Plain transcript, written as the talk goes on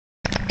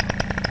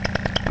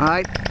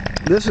Alright,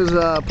 this is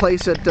a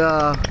place that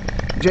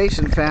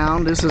Jason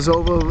found. This is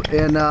over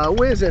in,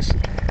 where is this?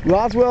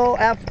 Roswell,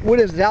 what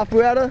is it,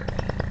 Alpharetta?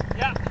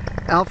 Yeah.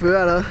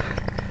 Alpharetta.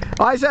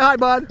 Alright, say hi,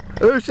 bud.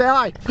 Ooh, say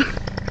hi.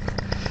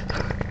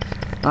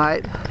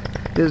 Alright,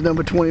 here's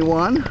number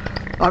 21.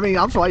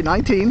 I'm sorry,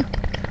 19.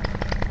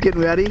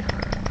 Getting ready.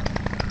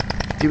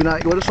 See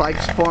what it's like,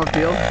 it's a farm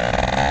field.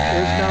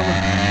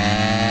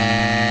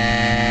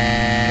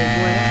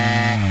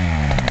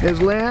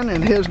 Here's Lynn,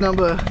 and here's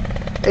number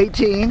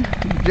 18,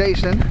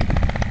 Jason.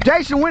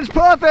 Jason, wind's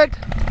perfect!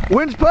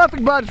 Wind's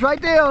perfect, bud, it's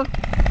right there.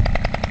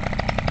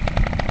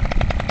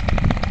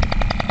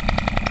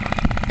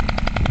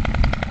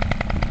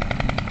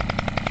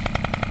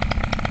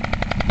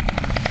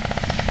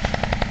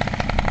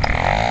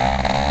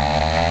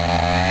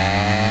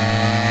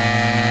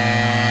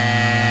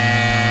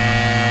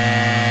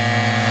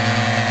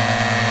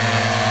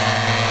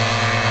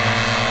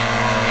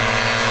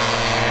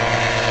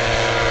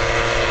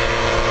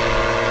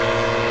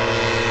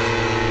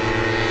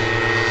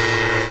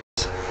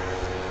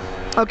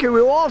 Okay,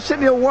 we were all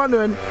sitting here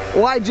wondering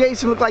why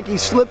Jason looked like he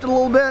slipped a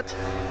little bit.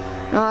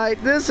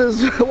 Alright, this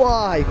is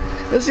why.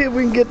 Let's see if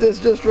we can get this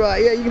just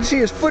right. Yeah, you can see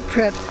his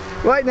footprint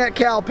right in that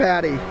cow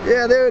patty.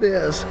 Yeah, there it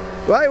is.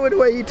 Right with the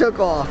way he took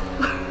off.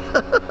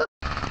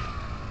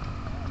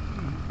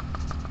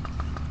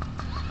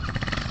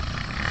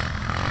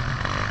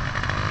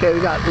 Okay,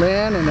 we got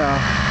Lynn and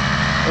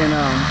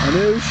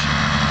Anoush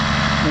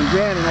and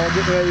Brandon all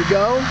getting ready to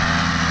go.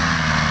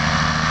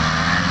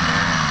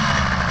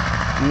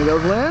 And here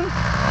goes Lynn.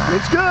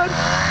 It's good.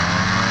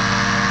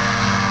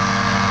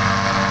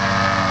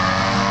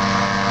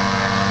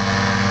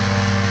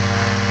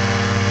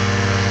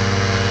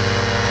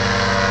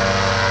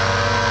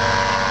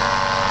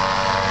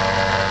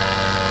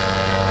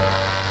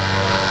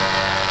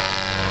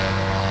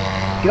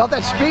 Get off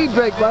that speed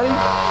brake, buddy.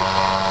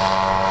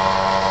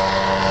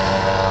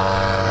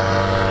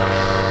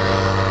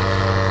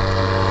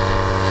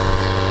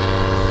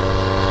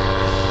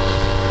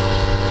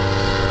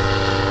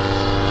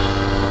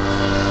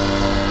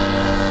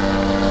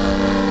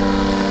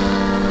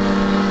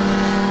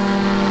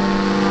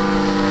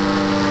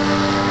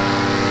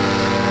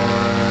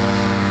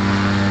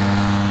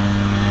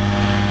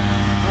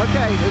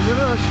 Okay, here's the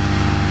rush.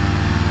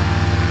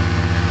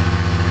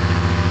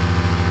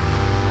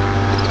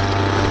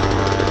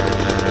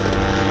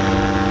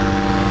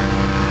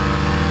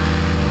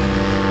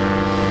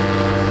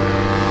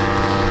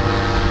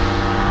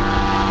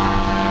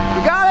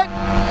 You got it?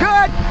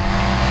 Good!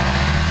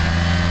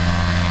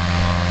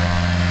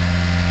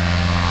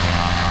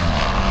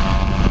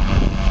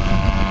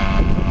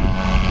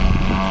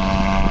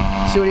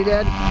 See what he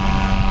did?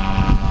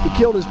 He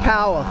killed his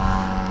power.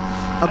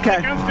 Okay. I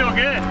think I'm still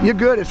good. You're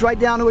good. It's right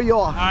down to where you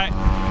are. All right.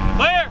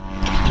 Clear.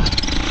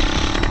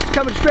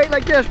 Coming straight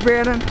like this,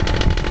 Brandon.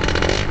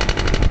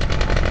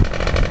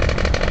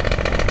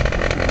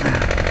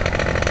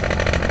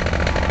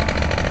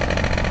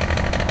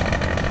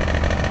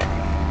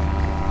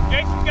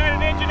 Jason's got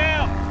an engine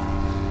out.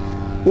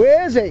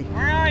 Where is he?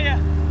 Where are you?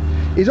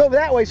 He's over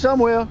that way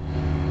somewhere.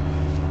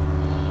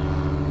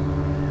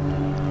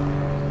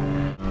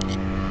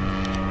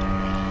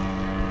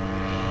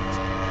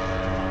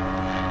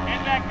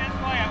 Head back this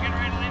way. I'm getting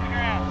ready to leave the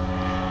ground.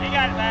 He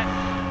got it back.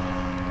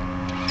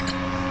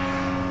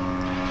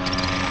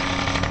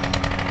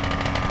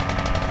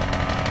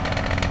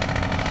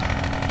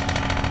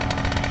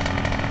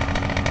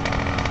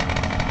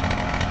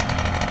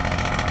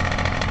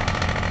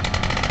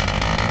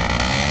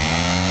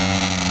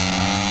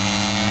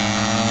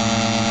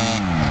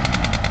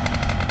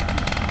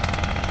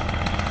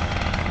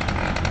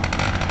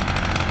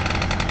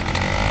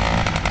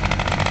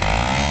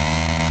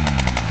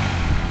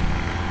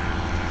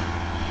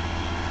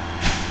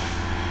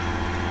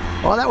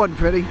 Oh, that wasn't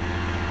pretty.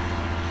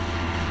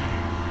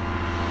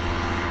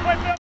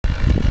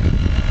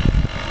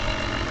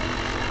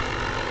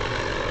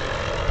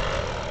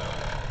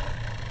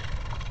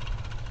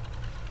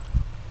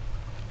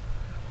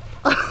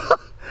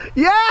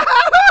 Yeah!